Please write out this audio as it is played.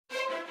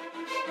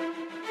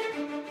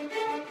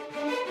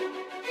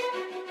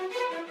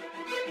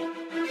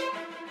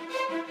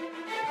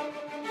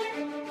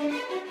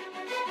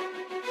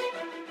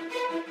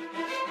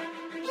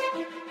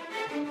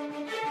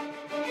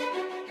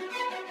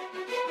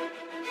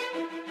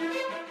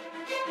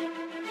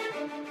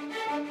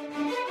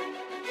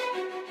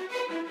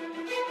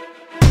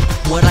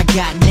What I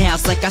got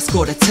now's like I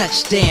scored a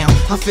touchdown.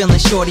 I'm feeling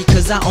shorty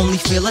cause I only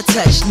feel a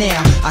touch now.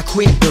 I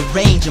quit the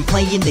range and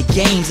playing the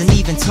games, and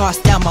even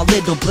tossed out my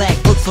little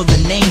black book full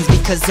of names,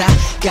 because I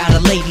got a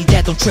lady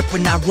that don't trip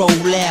when I roll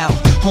out.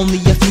 Only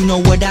if you know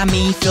what I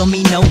mean, feel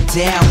me, no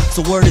doubt.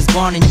 So word is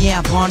born, and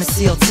yeah, born is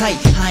sealed tight.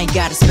 I ain't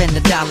gotta spend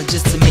 $1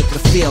 just to make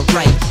her feel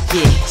right.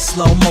 Yeah,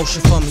 slow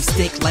motion for me,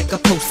 stick like a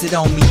post-it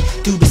on me.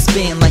 Do the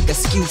spin like a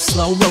skew,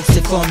 slow roast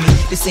it for me.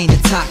 This ain't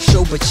a talk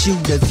show but you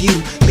the view.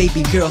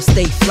 Baby girl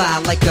stay fly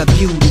like a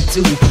beauty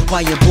do,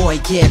 while your boy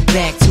get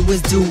back to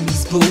his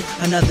duties, boo.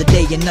 Another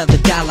day, another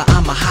dollar,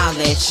 I'ma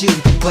holler at you.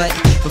 But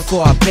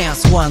before I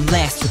bounce, one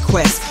last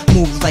request.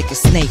 Move like a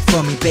snake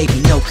for me, baby,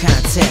 no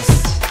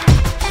contest.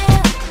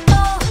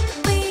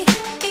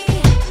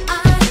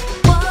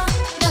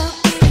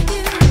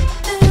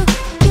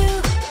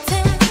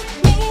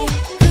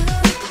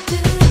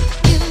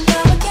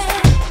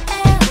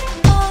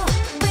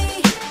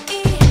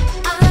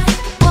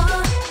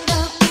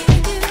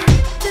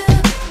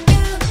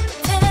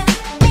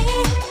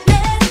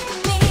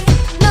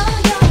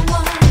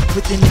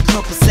 Within a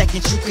couple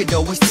seconds you could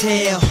always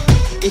tell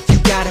if you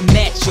got a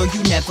match or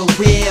you never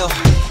will.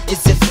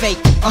 Is it fake,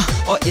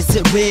 or is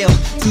it real?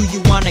 Do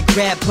you wanna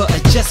grab her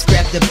or just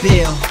grab the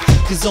bill?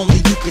 Cause only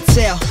you could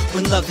tell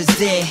when love is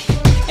there,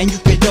 and you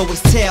could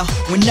always tell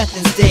when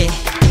nothing's there.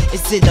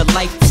 Is it a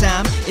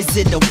lifetime? Is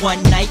it a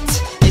one night?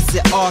 Is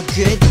it all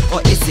good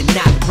or is it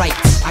not right?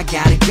 I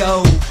gotta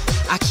go,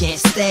 I can't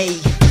stay.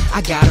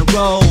 I gotta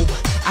roll,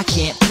 I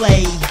can't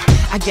play.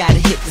 I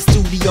gotta hit the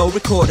studio,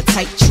 record a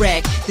tight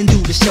track, then do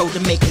the show to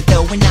make the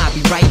dough, and I'll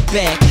be right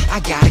back. I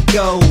gotta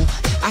go,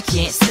 I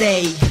can't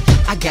stay.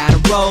 I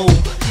gotta roll,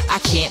 I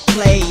can't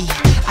play.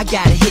 I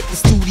gotta hit the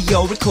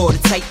studio, record a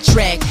tight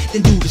track,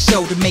 then do the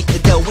show to make the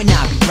dough, and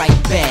I'll be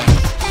right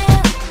back.